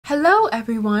Hello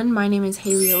everyone, my name is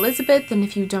Hailey Elizabeth, and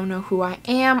if you don't know who I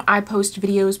am, I post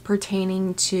videos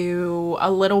pertaining to a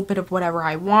little bit of whatever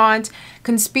I want.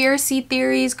 Conspiracy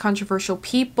theories, controversial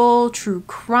people, true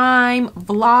crime,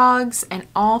 vlogs, and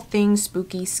all things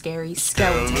spooky, scary,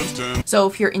 skeleton. So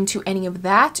if you're into any of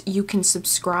that, you can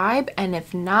subscribe, and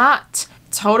if not,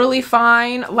 totally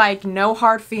fine. Like, no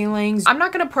hard feelings. I'm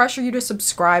not gonna pressure you to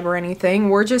subscribe or anything.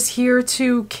 We're just here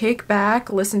to kick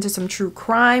back, listen to some true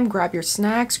crime, grab your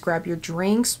snacks, grab your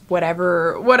drinks,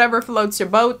 whatever floats your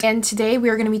boat. And today we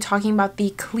are going to be talking about the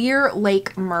Clear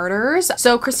Lake murders.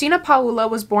 So Christina Paolilla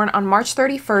was born on March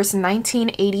 31st,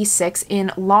 1986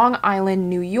 in Long Island,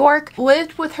 New York.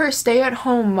 Lived with her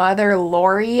stay-at-home mother,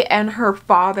 Lori, and her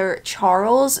father,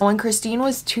 Charles. When Christine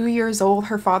was 2 years old,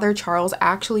 her father, Charles,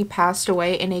 actually passed away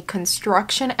in a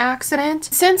construction accident.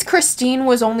 Since Christine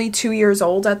was only 2 years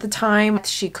old at the time,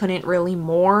 she couldn't really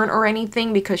mourn or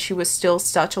anything because she was still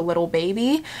such a little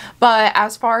baby. But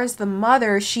as far as the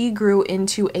mother, she grew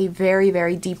into a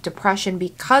very deep depression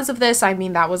because of this. I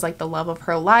mean, that was like the love of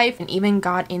her life, and even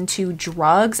got into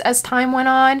drugs as time went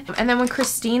on. And then when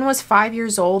Christine was 5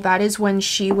 years old, that is when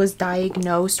she was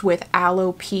diagnosed with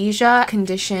alopecia, a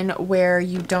condition where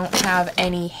you don't have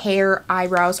any hair,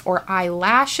 eyebrows, or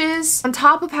eyelashes. On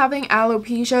top of having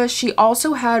alopecia, she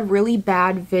also had really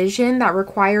bad vision that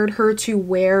required her to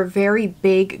wear very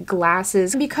big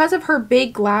glasses. Because of her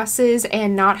big glasses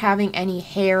and not having any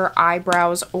hair,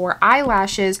 eyebrows, or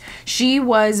eyelashes, she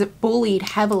was bullied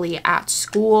heavily at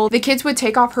school. The kids would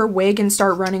take off her wig and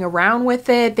start running around with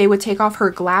it. They would take off her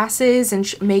glasses and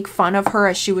make fun of her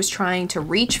as she was trying to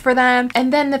reach for them.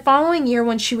 And then the following year,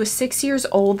 when she was 6 years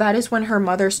old, that is when her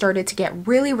mother started to get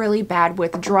really bad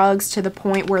with drugs, to the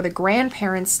point where the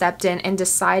grandparents stepped in and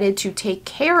decided to take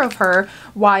care of her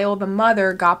while the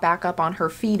mother got back up on her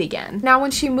feet again. Now,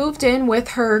 when she moved in with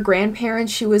her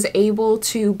grandparents, she was able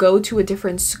to go to a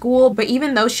different school, but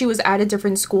even though she was at a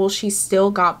different school, she still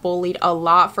got bullied a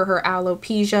lot for her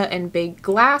alopecia and big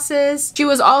glasses. She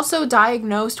was also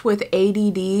diagnosed with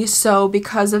ADD, so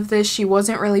because of this, she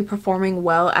wasn't really performing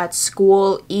well at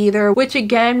school either, which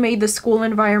again made the school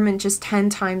environment just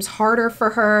 10 times harder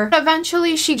for her. But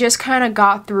eventually, she just kind of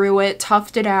got through it,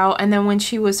 toughed it out, and then when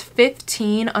she was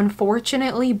 15,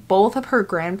 unfortunately, both of her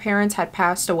grandparents had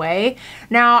passed away.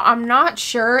 Now, I'm not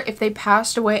sure if they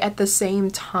passed away at the same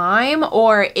time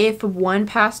or if one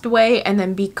passed away and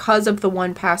then because of the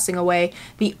one passing away,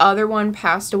 the other one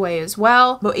passed away as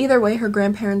well. But either way, her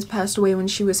grandparents passed away when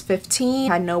she was 15,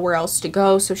 had nowhere else to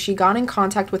go, so she got in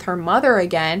contact with her mother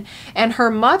again, and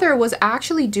her mother was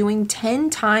actually doing 10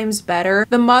 times better.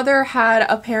 The mother had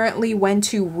apparently went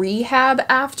to rehab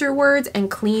afterwards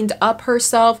and cleaned up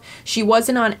herself. She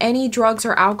wasn't on any drugs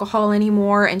or alcohol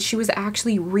anymore, and she was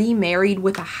actually remarried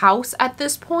with a house at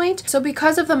this point. So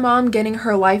because of the mom getting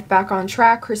her life back on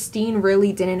track, Christine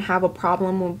really didn't have a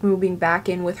problem with moving back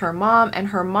in with her mom, and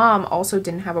her mom also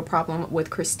didn't have a problem with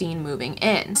Christine moving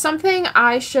in. Something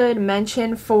I should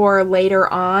mention for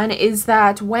later on is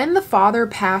that when the father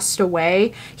passed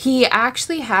away, he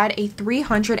actually had a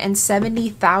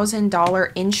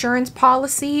 $370,000 insurance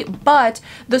policy, but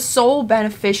the sole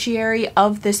beneficiary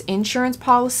of this insurance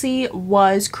policy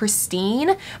was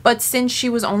Christine. But since she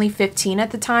was only 15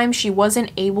 at the time, she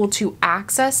wasn't able to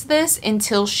access this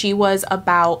until she was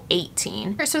about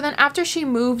 18. So then after she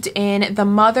moved in, the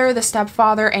mother, the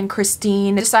stepfather, and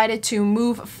Christine decided to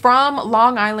move from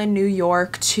Long Island, New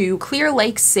York to Clear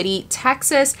Lake City,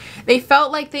 Texas. They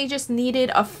felt like they just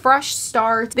needed a fresh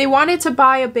start. They wanted to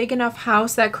buy a big enough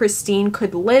house that Christine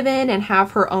could live in and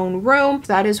have her own room.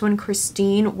 That is when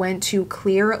Christine went to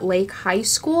Clear Lake High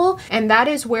School, and that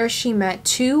is where she met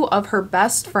two of her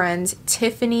best friends,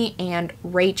 Tiffany and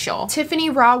Rachel. Tiffany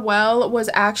Rawell was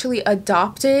actually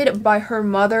adopted by her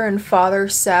mother and father,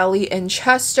 Sally and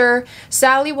Chester.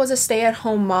 Sally was a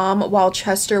stay-at-home mom while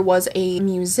Chester was a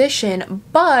musician,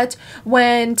 but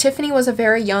when Tiffany was a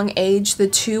very young age, the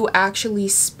two actually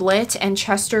split and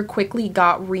Chester quickly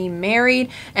got remarried,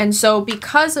 and so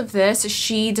because of this,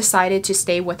 she decided to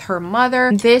stay with her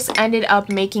mother. This ended up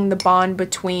making the bond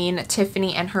between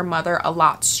Tiffany and her mother a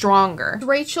lot stronger.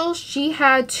 Rachel, she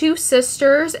had two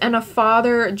sisters and a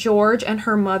father, George, and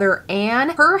her mother,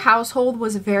 Anne. Her household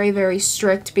was very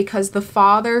strict because the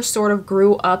father sort of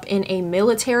grew up in a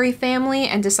military family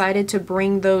and decided to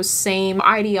bring those same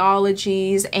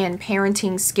ideologies and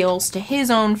parenting skills to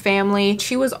his own family.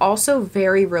 She was also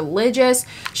very religious.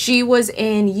 She was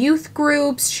in youth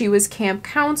groups, she was camp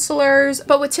counselors.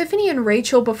 But with Tiffany and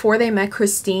Rachel, before they met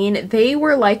Christine, they were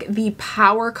were like the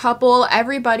power couple.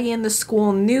 Everybody in the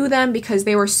school knew them because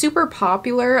they were super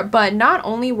popular, but not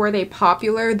only were they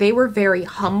popular, they were very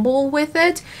humble with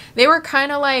it. They were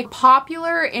kind of like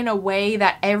popular in a way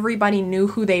that everybody knew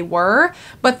who they were,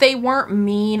 but they weren't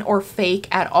mean or fake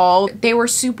at all. They were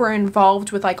super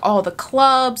involved with like all the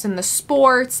clubs and the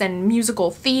sports and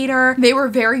musical theater. They were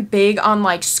very big on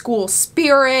like school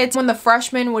spirit. When the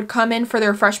freshmen would come in for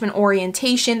their freshman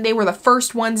orientation, they were the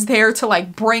first ones there to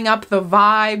like bring up the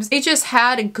vibes. They just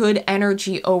had a good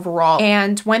energy overall.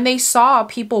 And when they saw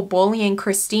people bullying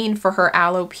Christine for her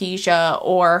alopecia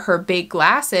or her big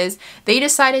glasses, they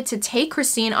decided to take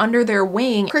Christine under their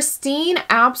wing. Christine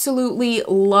absolutely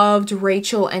loved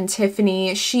Rachel and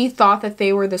Tiffany. She thought that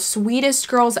they were the sweetest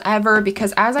girls ever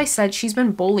because, as I said, she's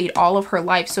been bullied all of her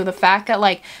life. So the fact that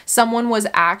like someone was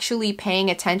actually paying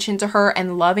attention to her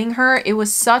and loving her, it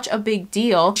was such a big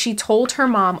deal. She told her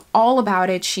mom all about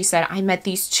it. She said, I met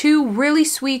these two really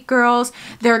sweet girls.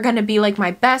 They're gonna be like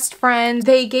my best friends.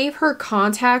 They gave her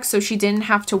contacts so she didn't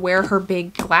have to wear her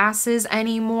big glasses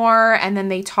anymore. And then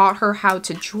they taught her how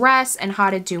to dress and how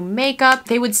to do makeup.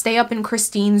 They would stay up in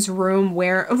Christine's room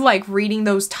where like reading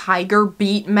those Tiger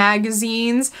Beat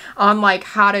magazines on like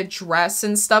how to dress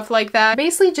and stuff like that.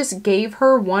 Basically just gave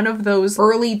her one of those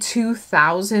early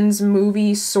 2000s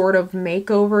movies sort of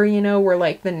makeover, you know, where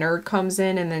like the nerd comes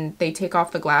in and then they take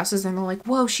off the glasses and they're like,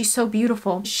 whoa, she's so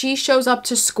beautiful. She shows up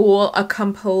to school a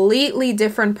completely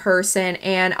different person,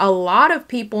 and a lot of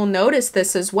people noticed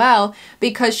this as well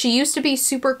because she used to be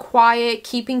super quiet,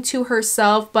 keeping to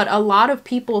herself, but a lot of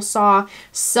people saw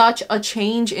such a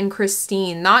change in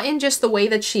Christine, not in just the way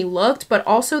that she looked, but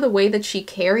also the way that she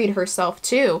carried herself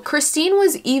too. Christine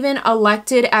was even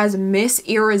elected as Miss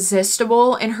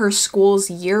Irresistible in her school's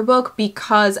yearbook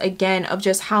because, again, of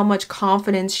just how much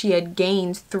confidence she had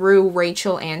gained through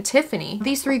Rachel and Tiffany.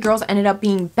 These three girls ended up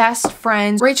being best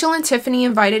friends. Rachel and Tiffany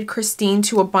invited Christine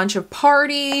to a bunch of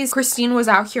parties. Christine was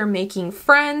out here making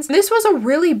friends. This was a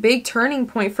really big turning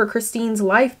point for Christine's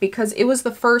life because it was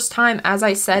the first time, as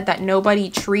I said, that nobody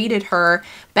treated her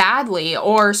badly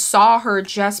or saw her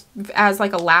just as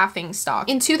like a laughing stock.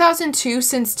 In 2002,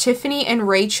 since Tiffany and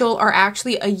Rachel are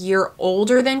actually a year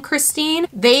older than Christine,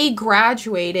 they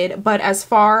graduated, but as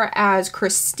far as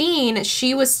Christine,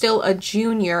 she was still a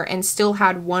junior and still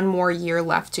had one more year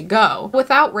left to go.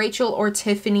 Without Rachel or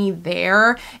Tiffany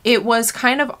there, it was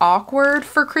kind of awkward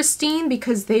for Christine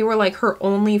because they were like her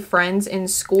only friends in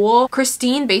school.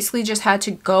 Christine basically just had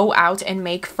to go out and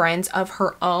make friends of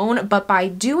her own, but by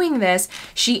doing this,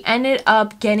 she ended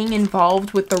up getting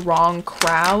involved with the wrong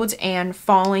crowds and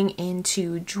falling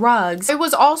into drugs. It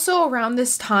was also around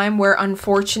this time where,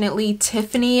 unfortunately,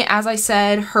 Tiffany, as I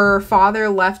said, her father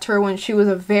left her when she was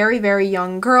a very, very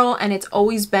young girl, and it's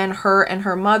always been her and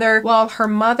her mother. Well, her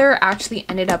mother actually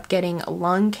ended up getting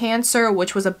lung cancer,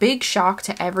 which was a big shock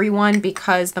to everyone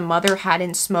because the mother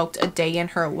hadn't smoked a day in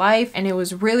her life, and it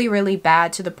was really, really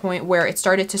bad to the point where it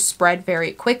started to spread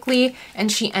very quickly,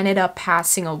 and she ended up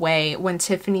passing away when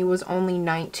Tiffany was only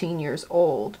 19 years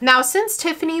old. Now, since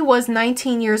Tiffany was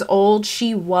 19 years old,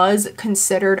 she was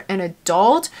considered an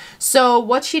adult. So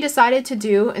what she decided to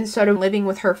do, instead of living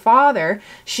with her father,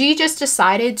 she just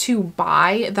decided to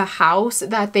buy the house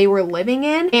that they were living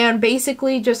in and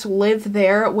basically just live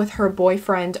there with her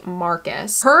boyfriend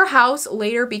Marcus. Her house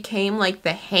later became like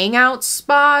the hangout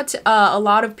spot. A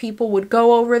lot of people would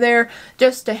go over there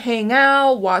just to hang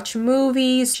out, watch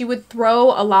movies. She would throw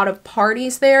a lot of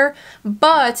parties there,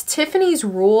 but Tiffany's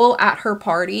rule at her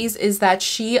parties is that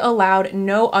she allowed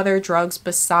no other drugs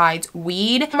besides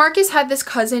weed. Marcus had this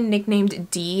cousin nicknamed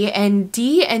D, and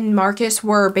D and Marcus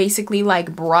were basically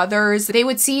like brothers. They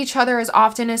would see each other as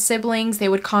often as siblings. They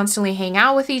would constantly hang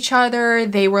out with each other.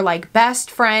 They were like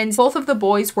best friends. Both of the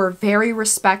boys were very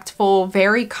respectful,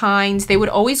 very kind. They would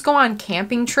always go on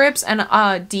camping trips, and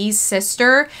D's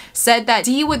sister said that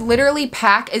D would literally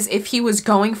pack as if he was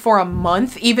going for a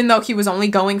month, even though he was only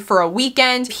going for a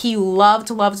weekend. He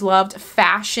loved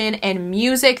fashion and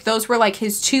music. Those were like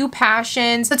his two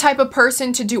passions. The type of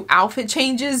person to do outfit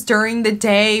changes during the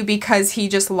day because he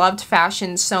just loved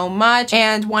fashion so much,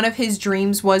 and one of his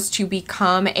dreams was to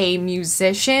become a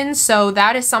musician. So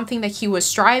that is something that he was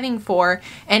striving for,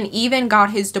 and even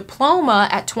got his diploma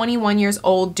at 21 years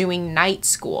old doing night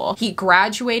school. He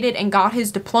graduated and got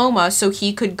his diploma so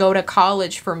he could go to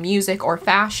college for music or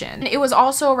fashion. It was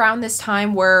also around this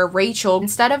time where Rachel,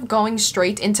 instead of going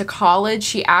straight into college,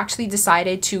 she actually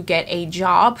decided to get a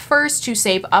job first to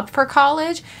save up for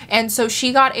college, and so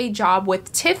she got a job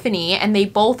with Tiffany, and they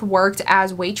both worked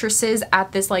as waitresses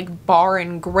at this like bar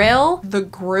and grill. The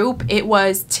group, it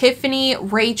was Tiffany,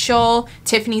 Rachel,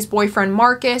 Tiffany's boyfriend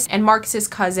Marcus, and Marcus's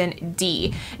Chris's cousin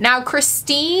D. Now,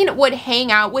 Christine would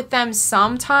hang out with them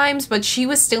sometimes, but she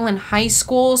was still in high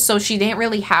school, so she didn't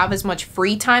really have as much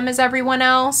free time as everyone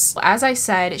else. As I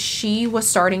said, she was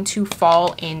starting to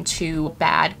fall into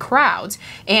bad crowds,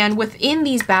 and within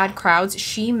these bad crowds,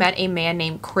 she met a man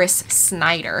named Chris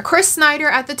Snyder. Chris Snyder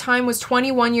at the time was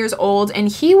 21 years old, and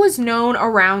he was known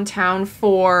around town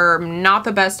for not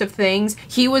the best of things.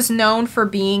 He was known for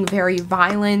being very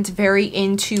violent, very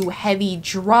into heavy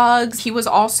drugs. He was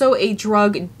also a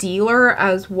drug dealer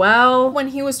as well. When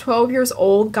he was 12 years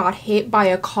old, got hit by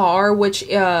a car, which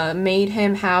made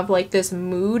him have like this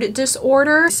mood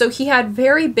disorder. So he had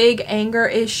very big anger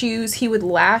issues. He would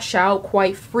lash out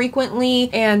quite frequently,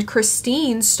 and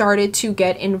Christine started to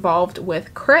get involved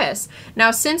with Chris.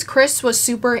 Now, since Chris was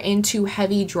super into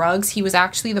heavy drugs, he was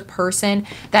actually the person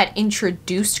that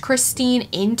introduced Christine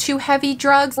into heavy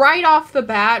drugs. Right off the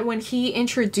bat, when he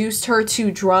introduced her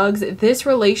to drugs, this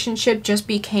relationship just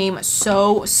became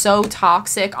so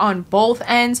toxic on both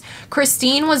ends.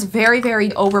 Christine was very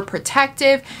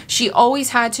overprotective. She always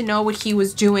had to know what he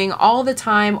was doing all the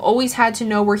time, always had to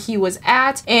know where he was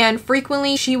at, and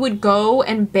frequently she would go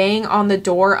and bang on the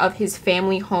door of his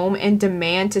family home and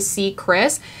demand to see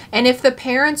Chris. And if the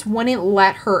parents wouldn't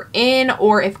let her in,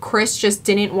 or if Chris just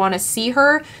didn't want to see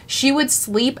her, she would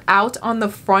sleep out on the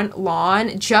front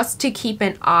lawn just to keep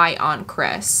an eye on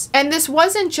Chris. And this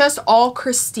wasn't just all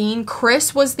Christine.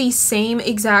 Chris was the same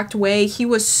exact way. He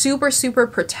was super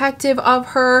protective of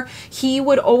her. He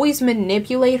would always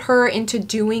manipulate her into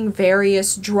doing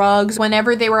various drugs.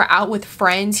 Whenever they were out with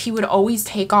friends, he would always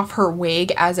take off her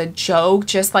wig as a joke,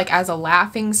 just like as a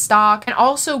laughing stock, and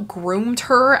also groomed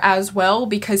her as well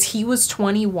because he was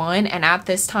 21 and at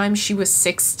this time she was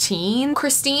 16.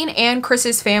 Christine and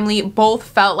Chris's family both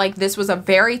felt like this was a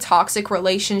very toxic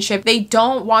relationship. They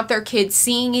don't want their kids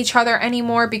seeing each other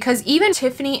anymore, because even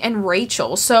Tiffany and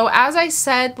Rachel, so as I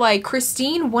said, like,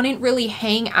 Christine wouldn't really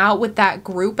hang out with that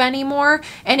group anymore,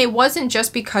 and it wasn't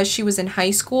just because she was in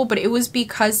high school, but it was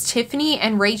because Tiffany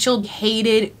and Rachel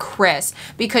hated Chris,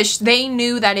 because they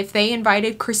knew that if they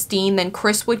invited Christine, then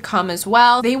Chris would come as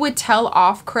well. They would tell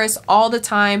off Chris all the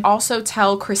time, also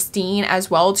tell Christine as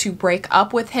well to break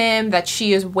up with him, that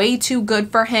she is way too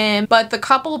good for him. But the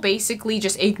couple basically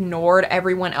just ignored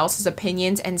everyone else's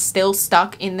opinions and still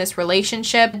stuck in this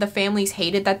relationship. The families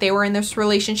hated that they were in this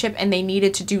relationship and they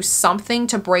needed to do something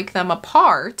to break them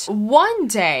apart. One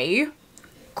day,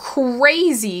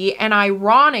 crazy and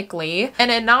ironically, an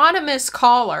anonymous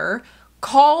caller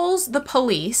calls the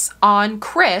police on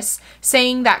Chris,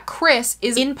 saying that Chris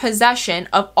is in possession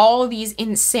of all these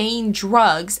insane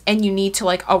drugs and you need to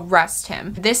like arrest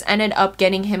him. This ended up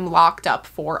getting him locked up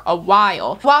for a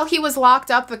while. While he was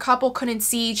locked up, the couple couldn't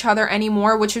see each other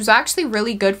anymore, which was actually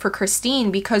really good for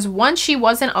Christine, because once she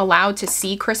wasn't allowed to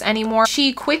see Chris anymore,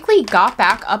 she quickly got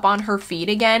back up on her feet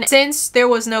again. Since there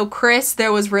was no Chris,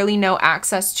 there was really no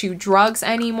access to drugs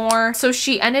anymore. So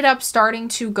she ended up starting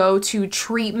to go to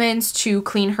treatments to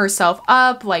clean herself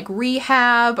up, like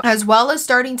rehab, as well as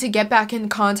starting to get back in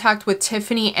contact with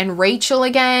Tiffany and Rachel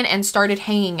again and started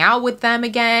hanging out with them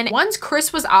again. Once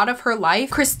Chris was out of her life,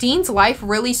 Christine's life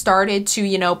really started to,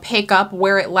 you know, pick up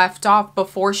where it left off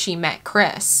before she met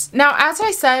Chris. Now, as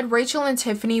I said, Rachel and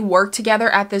Tiffany worked together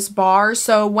at this bar,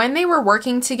 so when they were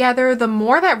working together, the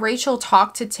more that Rachel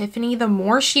talked to Tiffany, the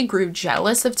more she grew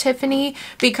jealous of Tiffany,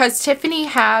 because Tiffany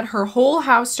had her whole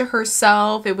house to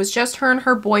herself. It was just her and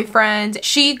her boyfriend.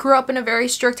 She grew up in a very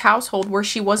strict household where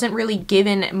she wasn't really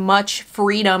given much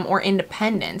freedom or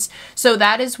independence. So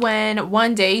that is when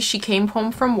one day she came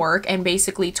home from work and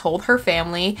basically told her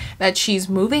family that she's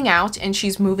moving out and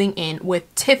she's moving in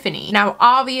with Tiffany. Now,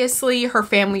 obviously, her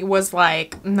family was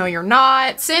like, no, you're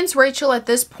not. Since Rachel at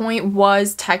this point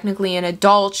was technically an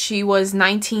adult, she was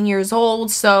 19 years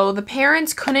old, so the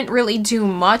parents couldn't really do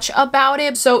much about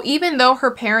it. So even though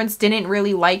her parents didn't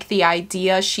really like the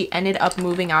idea, she ended up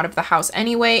moving out of the house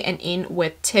anyway and in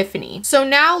with Tiffany. So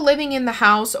now living in the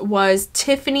house was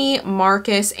Tiffany,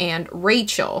 Marcus, and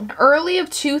Rachel. Early of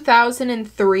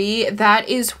 2003, that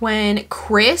is when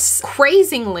Chris,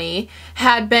 crazingly,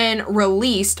 had been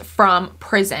released from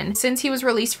prison. Since he was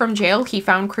released from jail, he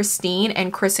found Christine,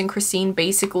 and Chris and Christine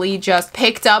basically just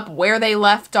picked up where they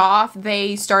left off.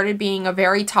 They started being a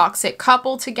very toxic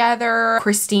couple together.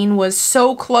 Christine was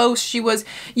so close. She was,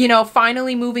 you know,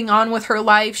 finally moving on with her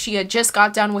life. She had just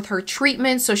got done with her her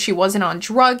treatment, so she wasn't on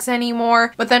drugs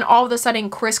anymore. But then all of a sudden,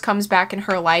 Chris comes back in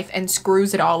her life and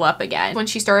screws it all up again. When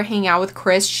she started hanging out with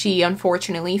Chris, she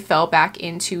unfortunately fell back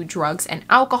into drugs and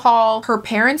alcohol. Her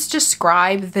parents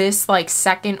describe this like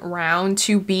second round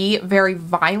to be very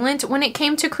violent when it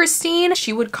came to Christine.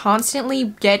 She would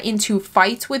constantly get into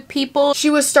fights with people. She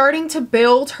was starting to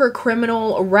build her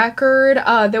criminal record.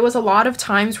 There was a lot of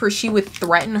times where she would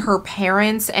threaten her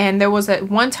parents, and there was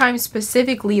one time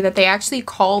specifically that they actually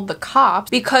called the cops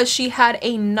because she had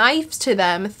a knife to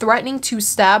them, threatening to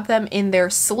stab them in their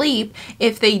sleep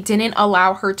if they didn't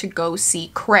allow her to go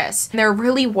see Chris. There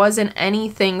really wasn't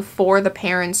anything for the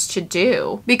parents to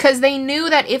do because they knew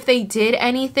that if they did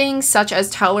anything such as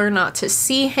tell her not to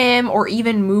see him or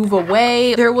even move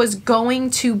away, there was going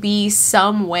to be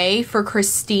some way for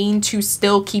Christine to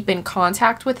still keep in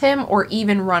contact with him or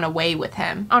even run away with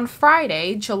him. On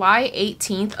Friday, July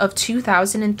 18th of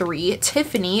 2003,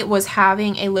 Tiffany was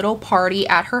having a little party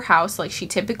at her house like she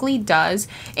typically does,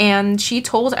 and she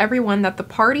told everyone that the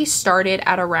party started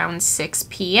at around 6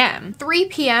 p.m. 3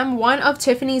 p.m., one of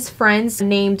Tiffany's friends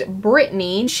named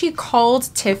Brittany, she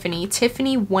called Tiffany.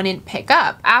 Tiffany wouldn't pick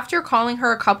up. After calling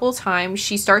her a couple times,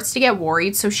 she starts to get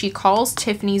worried, so she calls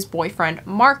Tiffany's boyfriend,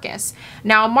 Marcus.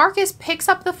 Now, Marcus picks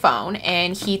up the phone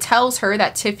and he tells her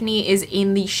that Tiffany is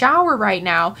in the shower right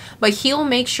now, but he'll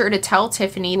make sure to tell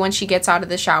Tiffany when she gets out of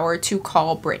the shower to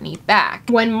call Brittany back.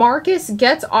 When Marcus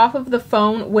gets off of the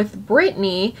phone with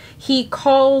Brittany, he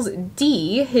calls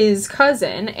D, his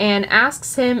cousin, and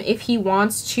asks him if he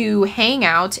wants to hang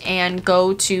out and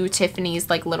go to Tiffany's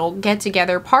like little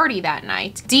get-together party that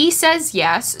night. D says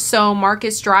yes, so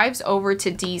Marcus drives over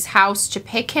to D's house to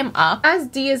pick him up. As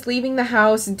D is leaving the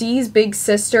house, D's big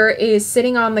sister is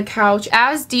sitting on the couch.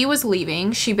 As D was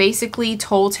leaving, she basically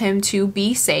told him to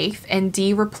be safe, and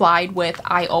D replied with,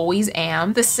 "I always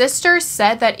am." The sister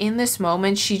said that in this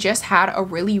moment, she just had a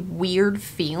really weird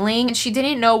feeling. She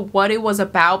didn't know what it was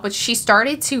about, but she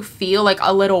started to feel like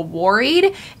a little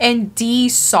worried, and D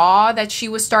saw that she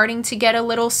was starting to get a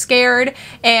little scared,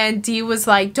 and D was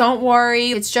like, "Don't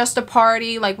worry, it's just a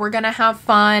party, like we're gonna have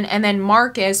fun." And then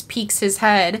Marcus peeks his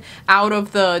head out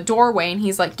of the doorway and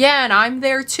he's like, "Yeah, and I'm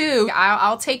there too.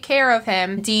 I'll take care of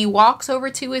him." D walks over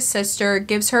to his sister,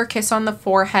 gives her a kiss on the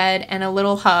forehead and a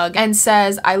little hug, and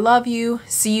says, "I love you,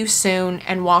 see you soon,"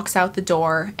 and walks out the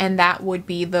door. And that would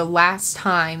be the last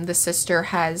time the sister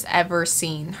has ever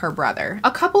seen her brother.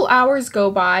 A couple hours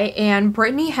go by and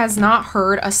Brittany has not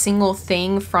heard a single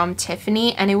thing from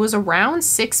Tiffany, and it was around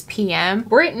 6 p.m.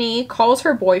 Brittany calls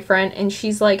her boyfriend and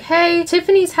she's like, "Hey,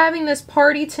 Tiffany's having this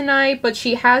party tonight, but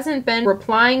she hasn't been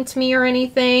replying to me or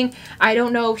anything. I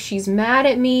don't know if she's mad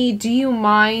at me. Do you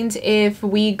mind if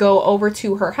we go over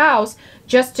to her house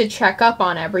just to check up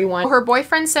on everyone?" Her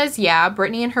boyfriend says yeah.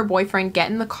 Brittany and her boyfriend get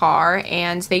in the car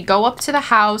and they go up to the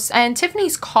house, and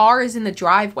Tiffany's car is in the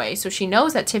driveway, so she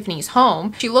knows that Tiffany's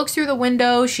home. She looks through the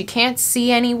window, she can't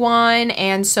see anyone,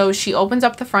 and so she opens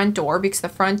up the front door because the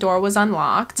front door was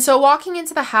unlocked. So walking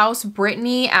into the house,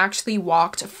 Brittany actually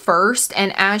walked first,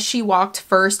 and as she walked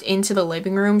first into the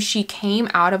living room, she came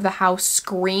out of the house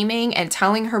screaming and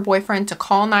telling her boyfriend to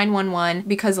call 911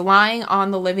 because lying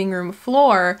on the living room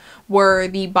floor were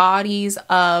the bodies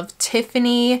of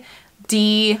Tiffany,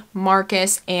 D,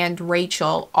 Marcus, and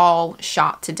Rachel, all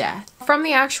shot to death. From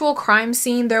the actual crime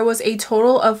scene, there was a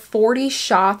total of 40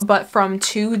 shots, but from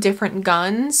 2 different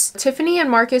guns. Tiffany and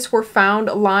Marcus were found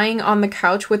lying on the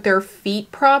couch with their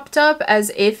feet propped up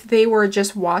as if they were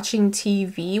just watching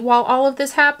TV while all of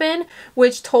this happened,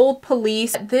 which told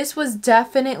police this was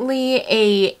definitely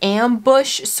a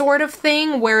ambush sort of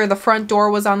thing where the front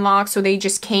door was unlocked, so they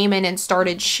just came in and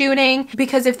started shooting.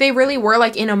 Because if they really were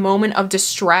like in a moment of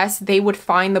distress, they would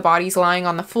find the bodies lying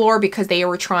on the floor because they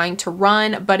were trying to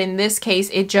run. But in this case,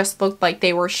 it just looked like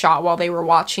they were shot while they were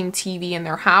watching TV in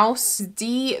their house.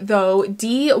 D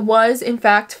was in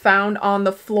fact found on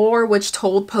the floor, which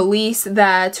told police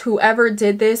that whoever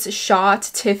did this shot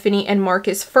Tiffany and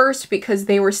Marcus first because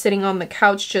they were sitting on the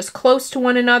couch just close to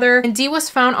one another. And D was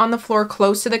found on the floor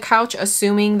close to the couch,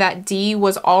 assuming that D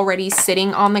was already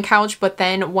sitting on the couch, but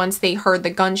then once they heard the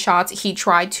gunshots, he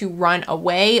tried to run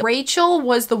away. Rachel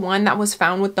was the one that was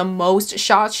found with the most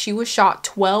shots. She was shot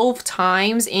 12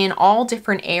 times in all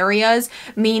different areas,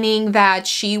 meaning that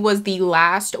she was the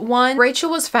last one. Rachel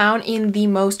was found in the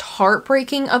most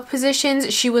heartbreaking of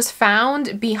positions. She was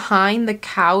found behind the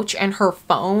couch and her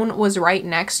phone was right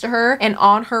next to her, and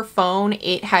on her phone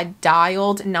it had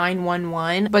dialed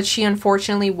 911, but she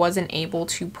unfortunately wasn't able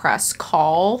to press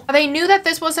call. They knew that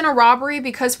this wasn't a robbery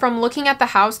because from looking at the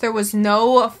house there was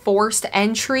no forced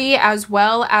entry, as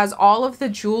well as all of the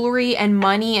jewelry and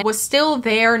money was still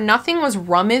there. Nothing was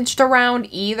rummaged around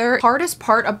either. The hardest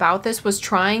part about this was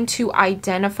trying to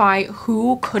identify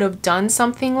who could have done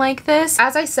something like this.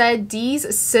 As I said,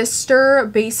 Dee's sister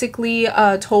basically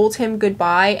told him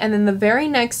goodbye, and then the very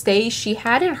next day she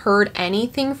hadn't heard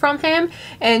anything from him,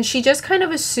 and she just kind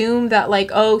of assumed that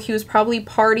like, oh, he was probably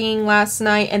partying last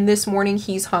night and this morning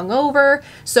he's hungover,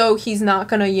 so he's not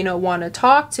gonna, you know, want to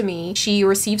talk to me. She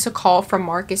receives a call from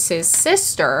Marcus's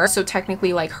sister, so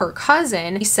technically like her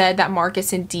cousin. He said that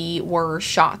Marcus and Dee were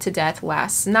shot to death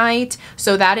last night,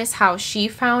 so that is how she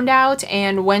found out.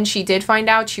 And when she did find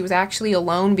out, she was actually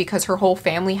alone because her whole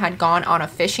family had gone on a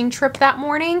fishing trip that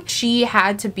morning. She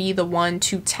had to be the one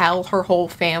to tell her whole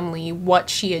family what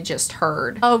she had just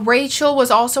heard. Rachel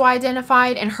was also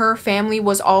identified and her family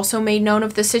was also made known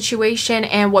of the situation,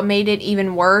 and what made it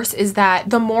even worse is that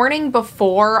the morning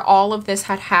before all of this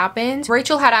had happened,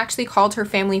 Rachel had actually called her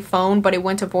family phone, but it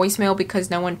went to voicemail because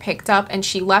no one picked up, and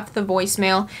she left the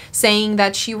voicemail saying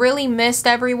that she really missed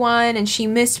everyone and she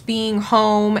missed being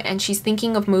home and she's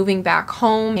thinking of moving back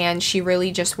home and she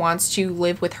really just wants to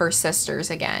live with her sisters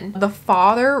again. The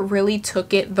father really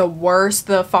took it the worst.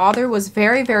 The father was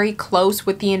very, very close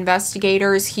with the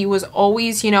investigators. He was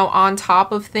always, you know, on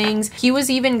top of things. He was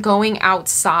even going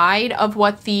outside of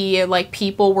what the like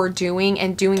people were doing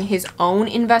and doing his own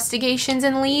investigations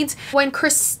and leads. When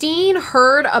Christine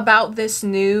heard about this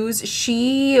news,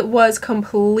 she was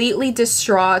completely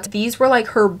distraught. These were like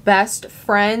her best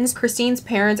friends. Christine's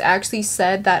parents actually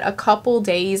said that a couple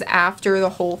days after the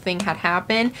whole thing had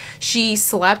happened, she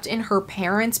slept in her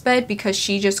parents' bed because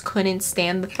she just couldn't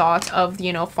stand the thought of,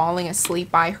 you know, falling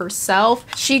asleep by herself.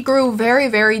 She grew very,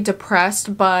 very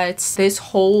depressed, but this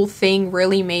whole thing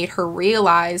really made her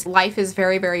realize life is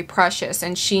very, very precious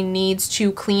and she needs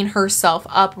to clean herself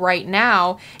up right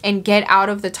now and get out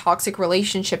of the toxic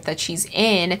relationship that she's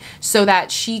in so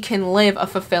that she can live a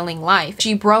fulfilling life.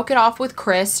 She broke it off with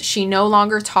Chris. She no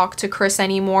longer talked to Chris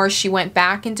anymore. She went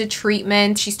back into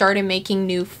treatment. She started making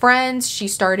new friends. She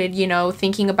started, you know,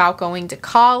 thinking about going to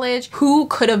college. Who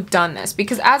could have done this?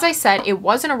 Because as I said, it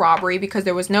wasn't a robbery because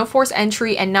there was no forced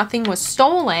entry and nothing was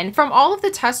stolen. From all of the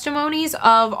testimonies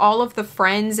of all of the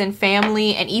friends and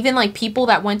family and even like people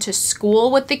that went to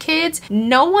school with the kids,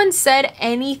 no one said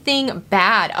anything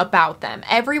bad about them.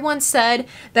 Everyone said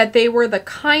that they were the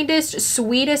kindest,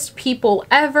 sweetest people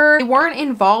ever. They weren't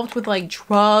involved with like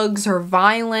drugs or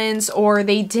violence, or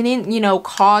they didn't, you know,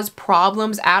 cause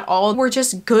problems at all. They were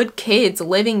just good kids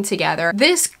living together.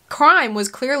 This crime was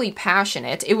clearly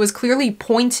passionate. It was clearly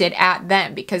pointed at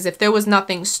them because if there was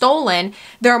nothing stolen,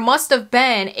 there must have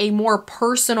been a more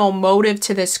personal motive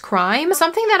to this crime.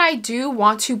 Something that I do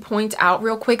want to point out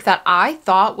real quick that I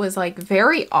thought was like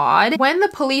very odd. When the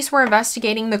police were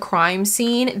investigating the crime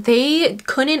scene, they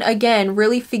couldn't again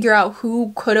really figure out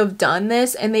who could have done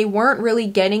this, and they weren't really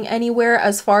getting anywhere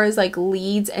as far as like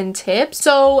leads and tips.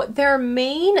 So their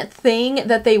main thing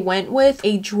that they went with,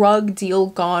 a drug deal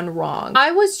gone wrong.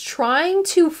 I was trying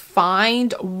to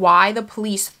find why the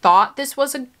police thought this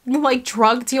was a like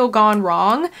drug deal gone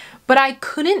wrong, but I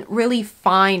couldn't really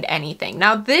find anything.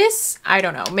 Now this, I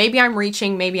don't know, maybe I'm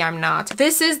reaching, maybe I'm not.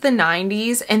 This is the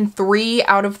 90s and 3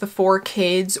 out of the 4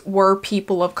 kids were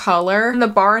people of color. And the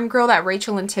bar and grill that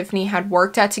Rachel and Tiffany had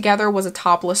worked at together was a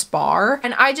topless bar.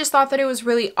 And I just thought that it was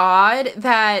really odd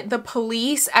that the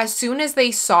police, as soon as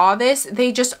they saw this,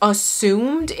 they just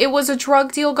assumed it was a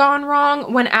drug deal gone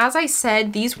wrong, when as I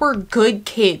said, these were good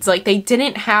kids. Like they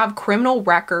didn't have criminal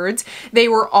records. They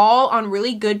were all on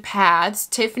really good paths.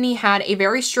 Tiffany had a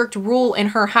very strict rule in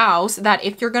her house that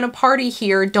if you're gonna party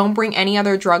here, don't bring any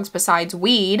other drugs besides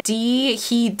weed. Dee,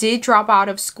 he did drop out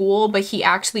of school, but he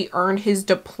actually earned his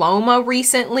diploma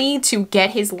recently to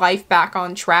get his life back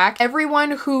on track.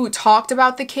 Everyone who talked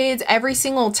about the kids, every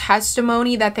single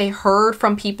testimony that they heard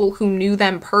from people who knew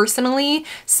them personally,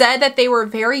 said that they were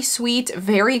very sweet,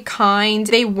 very kind.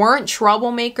 They weren't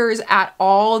troublemakers at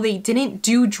all. They didn't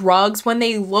do drugs. When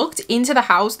they looked into the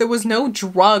house, there was no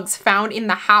drugs found in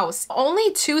the house.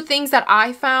 Only 2 things that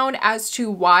I found as to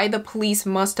why the police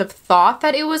must have thought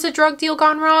that it was a drug deal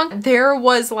gone wrong. There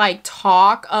was like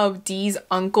talk of Dee's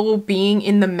uncle being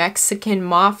in the Mexican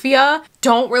mafia.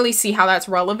 don't really see how that's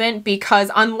relevant, because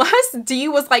unless D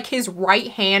was like his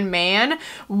right-hand man,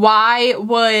 why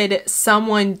would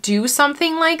someone do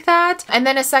something like that? And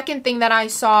then a second thing that I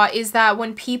saw is that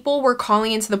when people were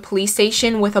calling into the police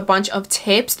station with a bunch of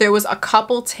tips, there was a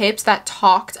couple tips that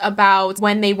talked about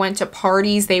when they went to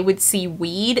parties, they would see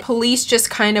weed. Police just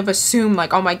kind of assumed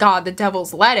like, oh my god, the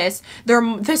devil's lettuce.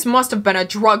 This must have been a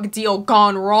drug deal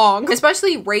gone wrong.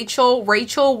 Especially Rachel.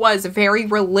 Rachel was very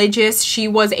religious. She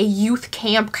was a youth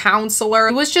camp counselor.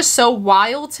 It was just so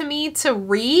wild to me to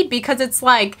read, because it's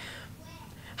like,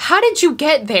 how did you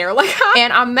get there? Like,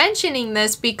 and I'm mentioning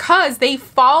this because they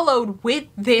followed with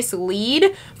this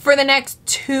lead for the next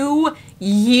 2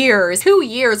 years. 2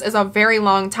 years is a very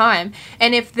long time.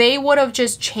 And if they would have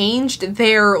just changed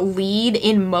their lead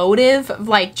in motive,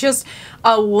 like just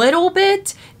a little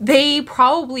bit, they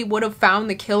probably would have found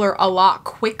the killer a lot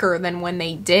quicker than when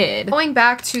they did. Going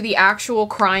back to the actual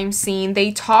crime scene,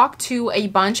 they talked to a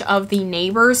bunch of the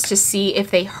neighbors to see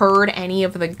if they heard any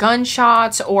of the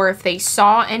gunshots or if they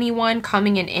saw anyone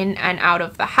coming in and out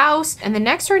of the house. And the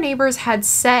next door neighbors had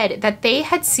said that they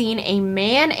had seen a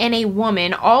man and a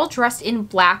woman all dressed in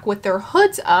black with their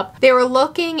hoods up. They were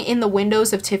looking in the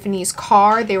windows of Tiffany's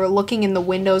car. They were looking in the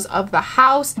windows of the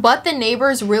house, but the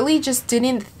neighbors really just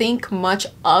didn't think much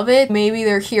of it. Maybe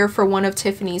they're here for one of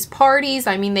Tiffany's parties.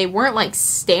 I mean, they weren't like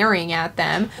staring at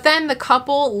them. Then the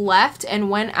couple left and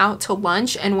went out to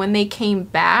lunch, and when they came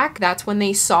back, that's when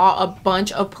they saw a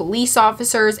bunch of police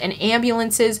officers and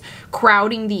ambulances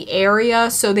crowding the area,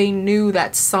 so they knew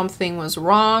that something was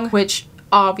wrong, which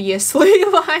obviously,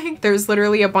 like, there's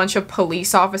literally a bunch of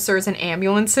police officers and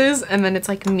ambulances, and then it's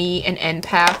like me, an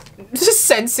empath, just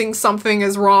sensing something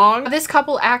is wrong. This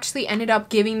couple actually ended up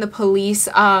giving the police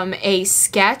a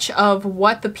sketch of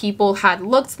what the people had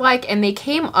looked like, and they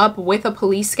came up with a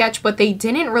police sketch, but they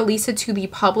didn't release it to the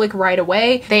public right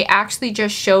away. They actually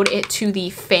just showed it to the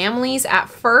families at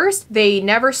first. They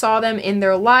never saw them in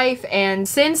their life, and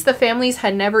since the families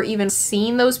had never even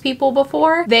seen those people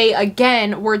before, they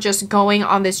again were just going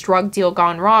on this drug deal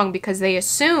gone wrong, because they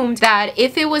assumed that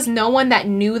if it was no one that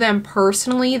knew them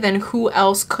personally, then who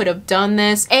else could have done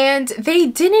this? And they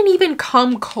didn't even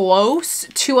come close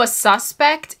to a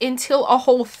suspect until a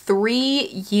whole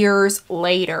 3 years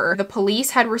later. The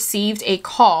police had received a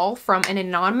call from an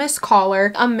anonymous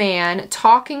caller, a man,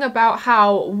 talking about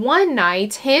how one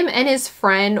night him and his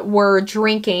friend were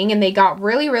drinking and they got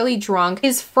really drunk.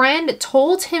 His friend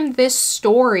told him this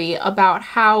story about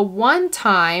how one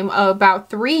time, about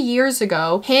 3 years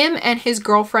ago, him and his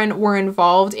girlfriend were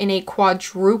involved in a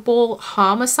quadruple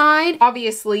homicide.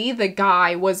 Obviously, the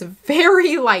guy was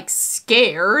very like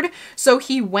scared, so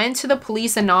he went to the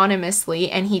police anonymously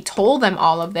and he told them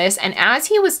all of this. And as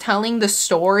he was telling the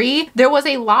story, there was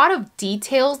a lot of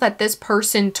details that this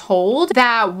person told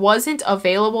that wasn't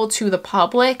available to the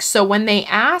public. So when they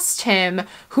asked him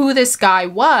who this guy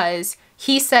was,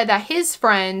 he said that his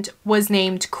friend was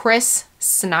named Chris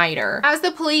Snyder. As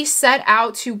the police set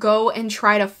out to go and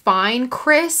try to find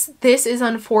Chris, this is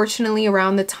unfortunately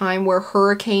around the time where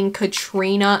Hurricane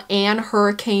Katrina and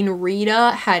Hurricane Rita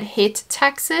had hit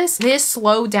Texas. This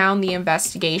slowed down the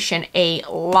investigation a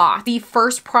lot. The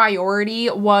first priority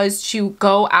was to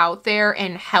go out there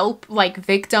and help like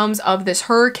victims of this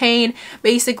hurricane,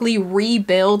 basically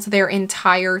rebuild their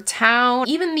entire town.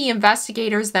 Even the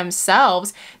investigators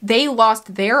themselves, they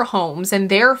lost their homes and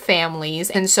their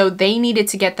families, and so they needed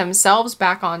to get themselves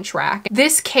back on track.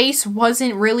 This case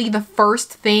wasn't really the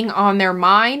first thing on their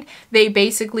mind. They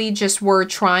basically just were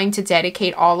trying to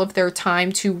dedicate all of their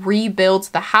time to rebuild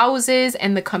the houses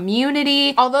and the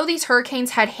community. Although these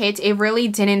hurricanes had hit, it really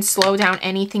didn't slow down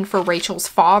anything for Rachel's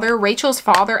father. Rachel's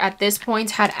father at this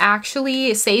point had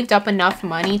actually saved up enough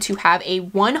money to have a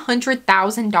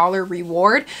 $100,000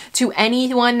 reward to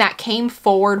anyone that came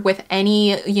forward with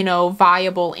any, you know,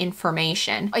 viable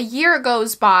information. A year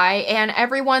goes by and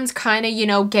everyone's kind of, you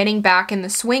know, getting back in the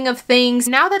swing of things.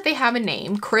 Now that they have a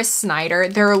name, Chris Snyder,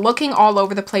 they're looking all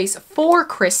over the place for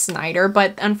Chris Snyder,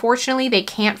 but unfortunately they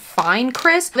can't find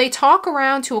Chris. They talk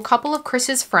around to a couple of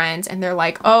Chris's friends and they're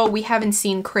like, oh, we haven't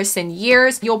seen Chris in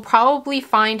years. You'll probably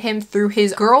find him through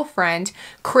his girlfriend,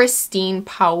 Christine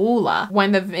Paolilla.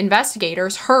 When the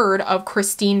investigators heard of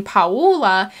Christine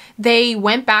Paolilla, they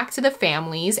went back to the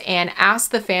families and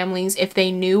asked the families if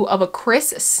they knew of a Chris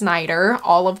Snyder.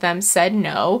 All of them said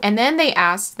no. And then they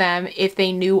asked them if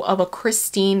they knew of a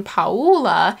Christine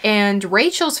Paolilla, and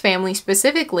Rachel's family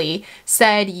specifically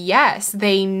said yes,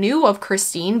 they knew of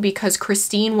Christine because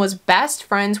Christine was best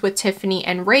friends with Tiffany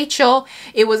and Rachel.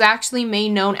 It was actually made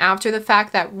known after the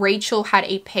fact that Rachel had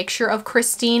a picture of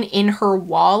Christine in her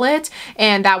wallet,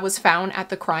 and that was found at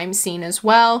the crime scene as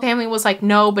well. Family was like,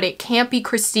 no, but it can't be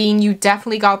Christine. You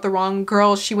definitely got the wrong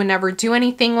girl. She would never do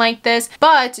anything like this.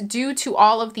 But due to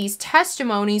all of these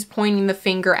testimonies pointing the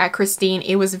finger at Christine,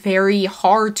 it was very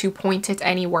hard to point it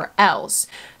anywhere else.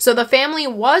 So the family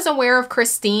was aware of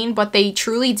Christine, but they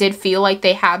truly did feel like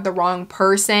they had the wrong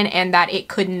person and that it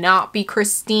could not be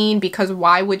Christine, because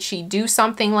why would she do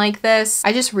something like this?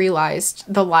 I just realized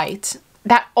the light.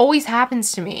 That always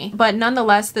happens to me. But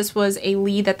nonetheless, this was a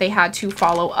lead that they had to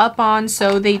follow up on.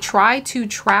 So they tried to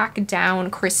track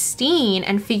down Christine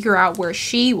and figure out where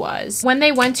she was. When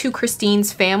they went to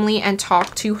Christine's family and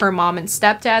talked to her mom and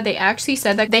stepdad, they actually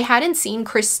said that they hadn't seen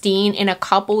Christine in a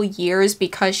couple years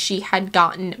because she had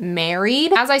gotten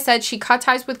married. As I said, she cut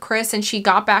ties with Chris and she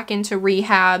got back into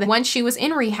rehab. When she was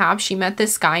in rehab, she met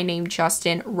this guy named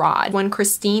Justin Rod. When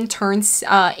Christine turned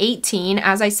 18,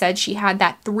 as I said, she had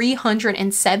that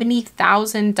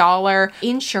 $370,000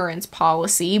 insurance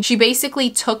policy. She basically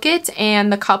took it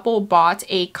and the couple bought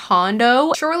a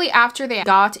condo. Shortly after they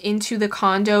got into the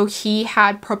condo, he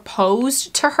had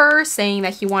proposed to her, saying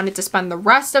that he wanted to spend the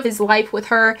rest of his life with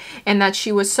her and that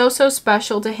she was so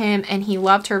special to him and he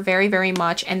loved her very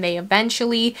much, and they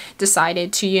eventually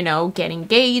decided to, you know, get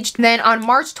engaged. Then on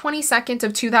March 22nd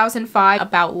of 2005,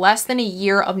 about less than a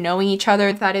year of knowing each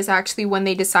other, that is actually when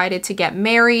they decided to get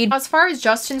married. As far as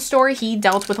Justin's story, he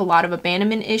dealt with a lot of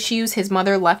abandonment issues. His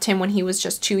mother left him when he was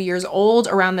just 2 years old,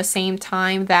 around the same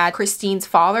time that Christine's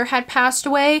father had passed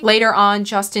away. Later on,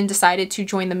 Justin decided to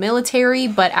join the military,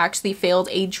 but actually failed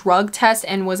a drug test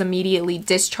and was immediately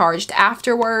discharged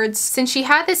afterwards. Since she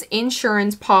had this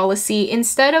insurance policy,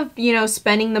 instead of, you know,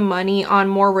 spending the money on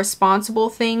more responsible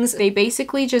things, they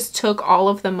basically just took all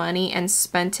of the money and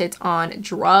spent it on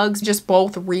drugs. Just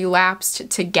both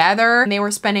relapsed together. They were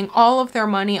spending all of their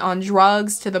money on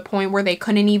drugs to the point where they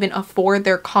couldn't even afford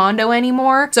their condo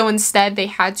anymore. So instead they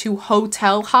had to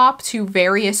hotel hop to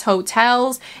various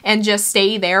hotels and just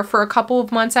stay there for a couple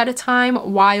of months at a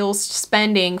time whilst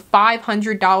spending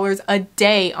 $500 a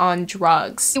day on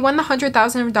drugs. When the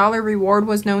 $100,000 reward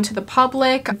was known to the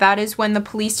public, that is when the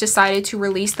police decided to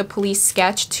release the police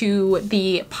sketch to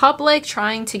the public,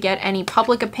 trying to get any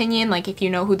public opinion, like, if you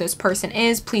know who this person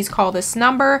is, please call this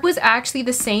number. It was actually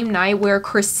the same night where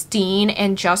Christine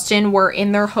and Justin were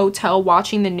in their hotel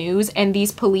watching the news and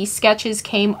these police sketches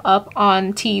came up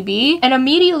on TV, and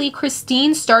immediately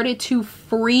Christine started to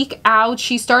freak out.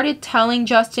 She started telling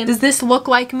Justin, does this look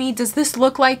like me? Does this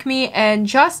look like me? And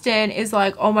Justin is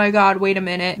like, oh my god, wait a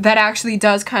minute, that actually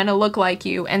does kind of look like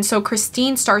you. And so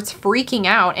Christine starts freaking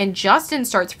out and Justin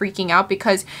starts freaking out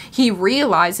because he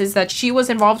realizes that she was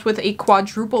involved with a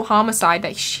quadruple homicide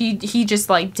that he just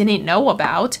like didn't know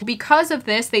about. Because of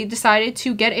this, they decided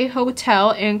to get a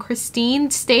hotel, and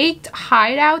Christine staked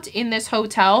hideout in this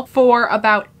hotel for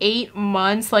about 8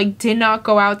 months, like did not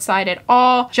go outside at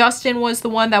all. Justin was the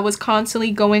one that was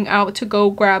constantly going out to go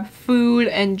grab food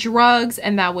and drugs,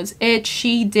 and that was it.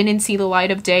 She didn't see the light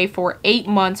of day for 8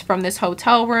 months from this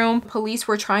hotel room. Police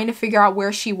were trying to figure out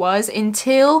where she was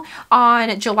until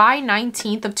on July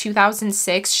 19th of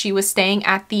 2006, she was staying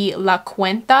at the La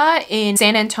Quinta in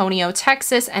San Antonio,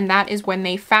 Texas, and that is when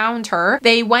they found her.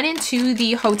 They went into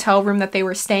the hotel room that they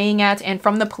were staying at, and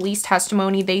from the police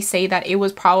testimony, they say that it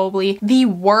was probably the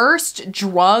worst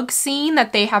drug scene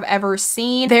that they have ever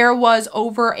seen. There was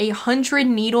over 100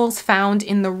 needles found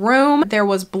in the room. There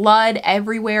was blood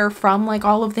everywhere from like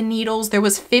all of the needles. There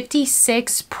was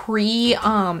 56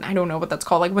 I don't know what that's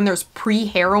called, like when there's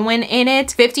pre-heroin in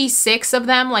it. 56 of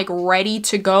them like ready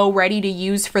to go, ready to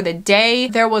use for the day.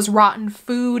 There was rotten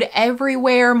food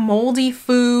everywhere, moldy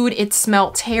food. It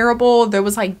smelled terrible. There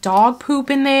was like dog poop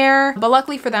in there. But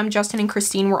luckily for them, Justin and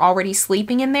Christine were already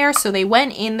sleeping in there. So they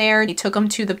went in there, they took them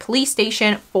to the police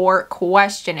station for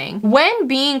questioning. When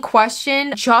being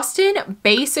questioned, Justin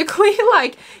basically,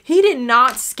 like, he did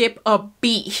not skip a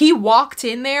beat. He walked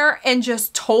in there and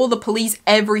just told the police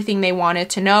everything they wanted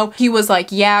to know. He was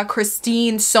like, yeah,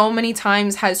 Christine so many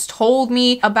times has told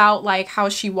me about like how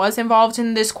she was involved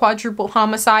in this quadruple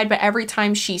homicide, but every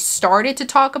time she started to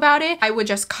talk about it, I would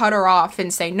just cut her off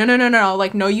and say, no,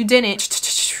 like, no, you didn't.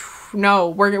 no,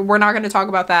 we're not going to talk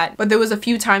about that. But there was a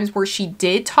few times where she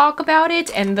did talk about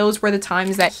it, and those were the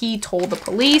times that he told the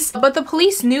police. But the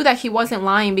police knew that he wasn't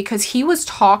lying because he was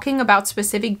talking about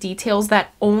specific details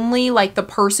that only like the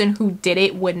person who did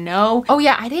it would know. Oh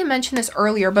yeah, I didn't mention this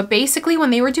earlier, but basically when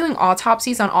they were doing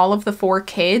autopsies on all of the 4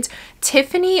 kids,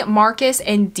 Tiffany, Marcus,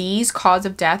 and Dee's cause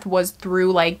of death was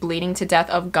through like bleeding to death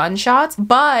of gunshots,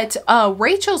 but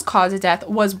Rachel's cause of death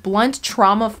was blunt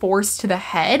trauma force to the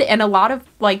head, and a lot of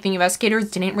like the investigators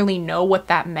didn't really know what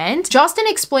that meant. Justin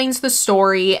explains the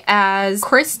story as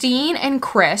Christine and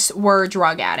Chris were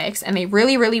drug addicts and they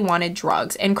really wanted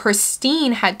drugs, and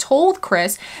Christine had told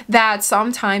Chris that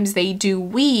sometimes they do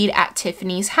weed at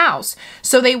Tiffany's house.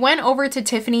 So they went over to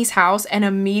Tiffany's house, and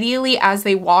immediately as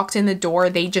they walked in the door,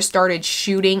 they just started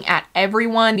shooting at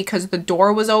everyone because the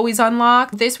door was always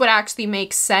unlocked. This would actually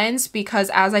make sense because,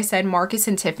 as I said, Marcus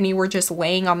and Tiffany were just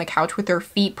laying on the couch with their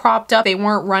feet propped up. They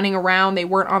weren't running around, they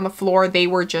weren't on the floor, they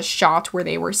were just shot where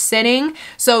they were sitting.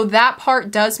 So that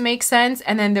part does make sense.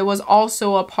 And then there was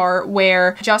also a part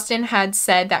where Justin had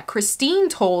said that Christine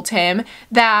told him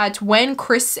that when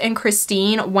Chris and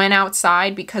Christine went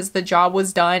outside because the job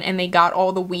was done and they got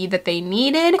all the weed that they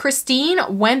needed, Christine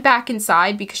went back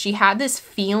inside because she had this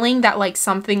feeling that like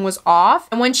something was off.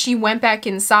 And when she went back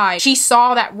inside, she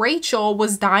saw that Rachel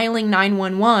was dialing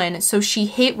 911. So she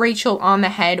hit Rachel on the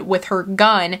head with her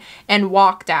gun and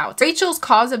walked out. Rachel's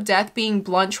cause of death being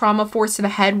blunt trauma force to the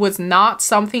head was not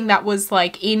something that was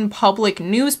like in public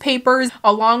newspapers,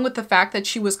 along with the fact that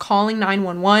she was calling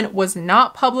 911 was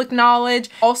not public knowledge.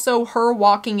 Also, her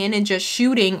walking in and just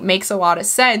shooting makes a lot of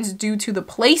sense due to the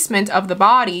placement of the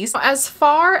bodies. As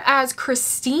far as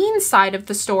Christine's side of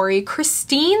the story,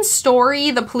 Christine's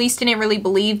story the police didn't really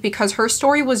believe because her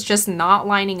story was just not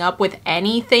lining up with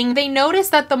anything. They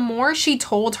noticed that the more she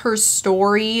told her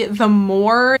story, the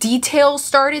more details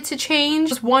started to change.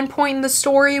 There's one point in the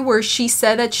story where she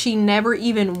said that she never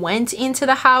even went into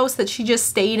the house, that she just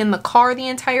stayed in the car the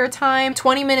entire time.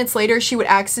 20 minutes later, she would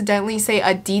accidentally say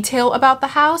a detail about the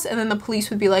house, and then the police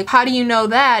would be like, how do you know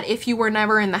that if you were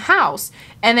never in the house?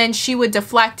 And then she would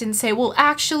deflect and say, well,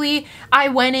 actually, I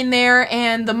went in there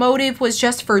and the motive was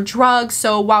just for drugs.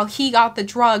 So while he got the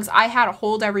drugs, I had to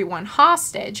hold everyone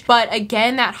hostage. But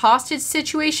again, that hostage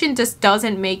situation just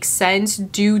doesn't make sense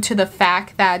due to the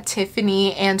fact that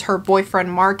Tiffany and her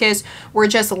boyfriend Marcus were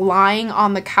just lying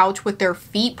on the couch with their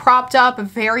feet propped up,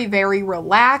 very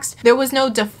relaxed. There was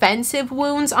no defensive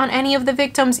wounds on any of the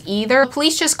victims either. The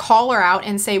police just call her out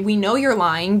and say, we know you're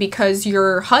lying because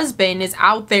your husband is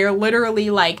out there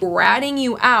literally like ratting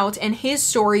you out, and his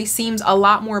story seems a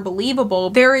lot more believable.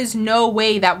 There is no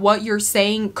way that what you're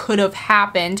saying could have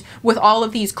happened with all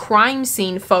of these crime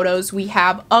scene photos we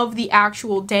have of the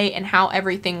actual day and how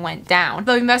everything went down.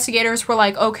 The investigators were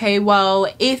like, okay, well,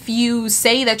 if you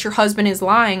say that your husband is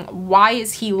lying, why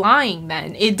is he lying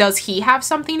then? Does he have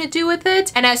something to do with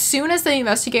it? And as soon as the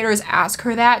investigators ask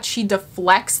her that, she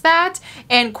deflects that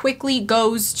and quickly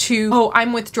goes to, oh,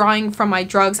 I'm withdrawing from my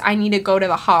drugs, I need to go to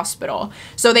the hospital.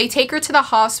 So they take her to the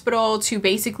hospital to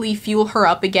basically fuel her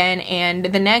up again, and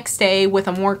the next day, with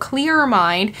a more clear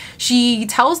mind, she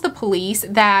tells the police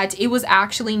that it was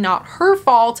actually not her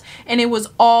fault and it was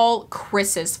all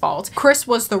Chris's fault. Chris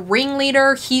was the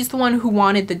ringleader, he's the one who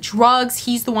wanted the drugs,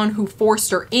 he's the one who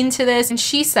forced her into this, and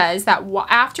she says that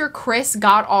after Chris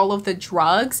got all of the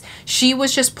drugs, she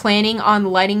was just planning on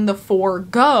letting the 4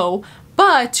 go,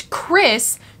 but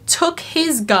Chris took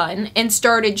his gun and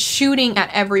started shooting at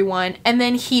everyone, and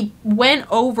then he went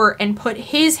over and put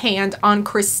his hand on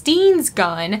Christine's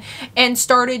gun and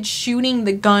started shooting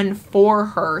the gun for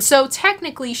her. So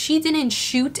technically she didn't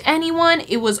shoot anyone,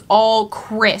 it was all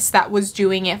Chris that was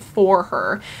doing it for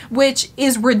her, which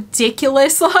is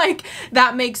ridiculous. Like,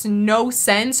 that makes no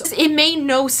sense. It made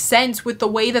no sense with the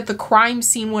way that the crime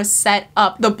scene was set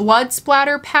up. The blood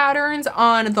splatter patterns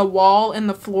on the wall and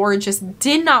the floor just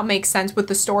did not make sense with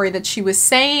the story that she was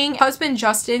saying. Husband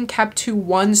Justin kept to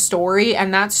one story,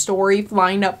 and that story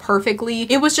lined up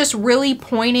perfectly. It was just really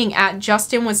pointing at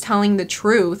Justin was telling the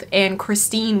truth and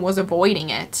Christine was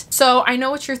avoiding it. So I know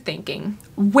what you're thinking.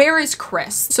 Where is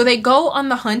Chris? So they go on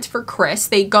the hunt for Chris.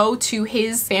 They go to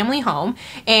his family home,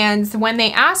 and when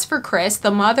they ask for Chris, the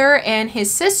mother and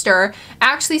his sister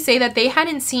actually say that they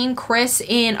hadn't seen Chris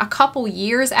in a couple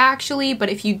years actually, but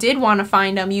if you did want to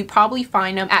find him, you'd probably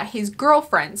find him at his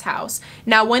girlfriend's house.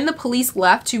 Now, when the police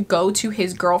left to go to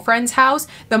his girlfriend's house,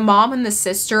 the mom and the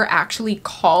sister actually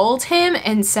called him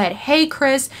and said, hey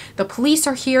Chris, the police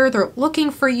are here, they're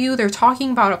looking for you, they're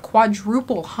talking about a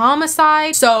quadruple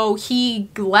homicide. So he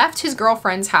left his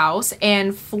girlfriend's house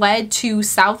and fled to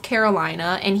South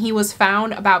Carolina, and he was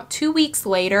found about 2 weeks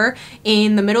later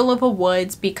in the middle of a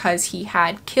woods because he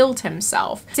had killed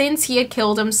himself. Since he had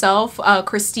killed himself,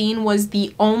 Christine was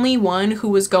the only one who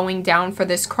was going down for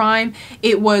this crime.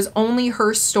 It was only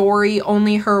her story,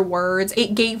 only her words.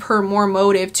 It gave her more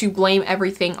motive to blame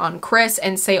everything on Chris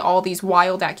and say all these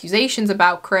wild accusations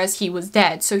about Chris. He was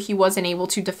dead, so he wasn't able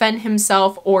to defend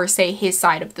himself or say his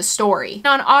side of the story.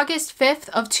 On August 5th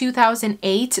of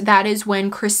 2008, that is when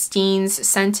Christine's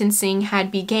sentencing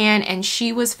had began, and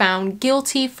she was found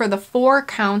guilty for the 4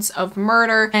 counts of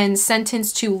murder and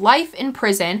sentenced to life in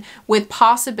prison with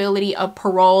possibility of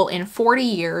parole in 40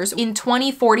 years. In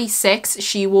 2046,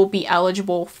 she will be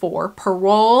eligible for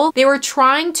parole. They were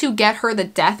trying to get her the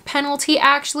death penalty,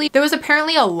 actually. There was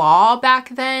apparently a law back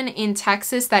then in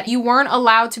Texas that you weren't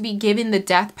allowed to be given the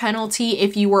death penalty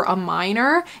if you were a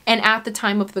minor, and at the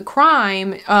time of the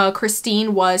crime,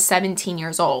 Christine was 17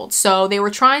 years old. So they were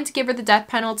trying to give her the death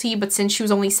penalty, but since she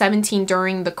was only 17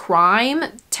 during the crime,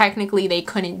 technically they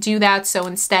couldn't do that, so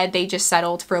instead they just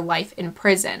settled for life in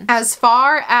prison. As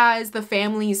far as the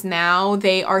families now,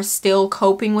 they are still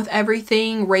coping with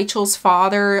everything. Rachel's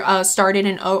father started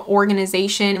an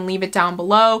organization, and leave it down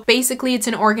below. Basically, it's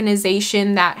an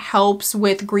organization that helps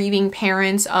with grieving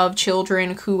parents of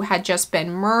children who had just been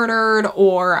murdered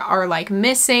or are like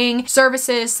missing.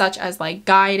 Services such as like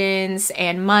guidance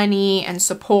and money and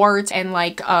support and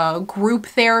like group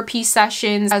therapy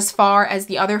sessions. As far as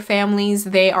the other families,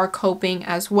 they are coping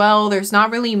as well. There's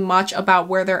not really much about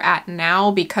where they're at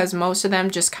now because most of them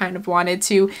just kind of wanted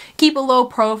to keep a low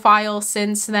profile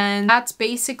since then. That's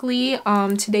basically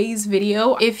today's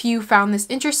video. If you found this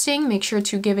interesting, make sure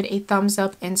to give it a thumbs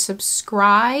up and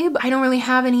subscribe. I don't really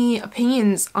have any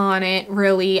opinions on it,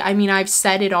 really. I mean, I've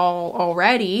said it all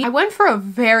already. I went for a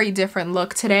very different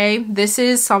look today. This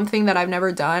is something that I've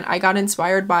never done. I got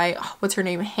inspired by, what's her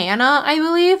name? Hannah, I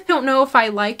believe. I don't know if I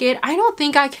like it. I don't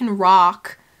think I can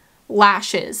rock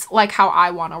lashes like how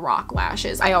I want to rock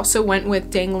lashes. I also went with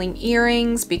dangling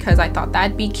earrings because I thought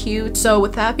that'd be cute. So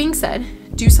with that being said,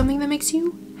 do something that makes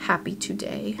you happy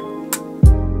today.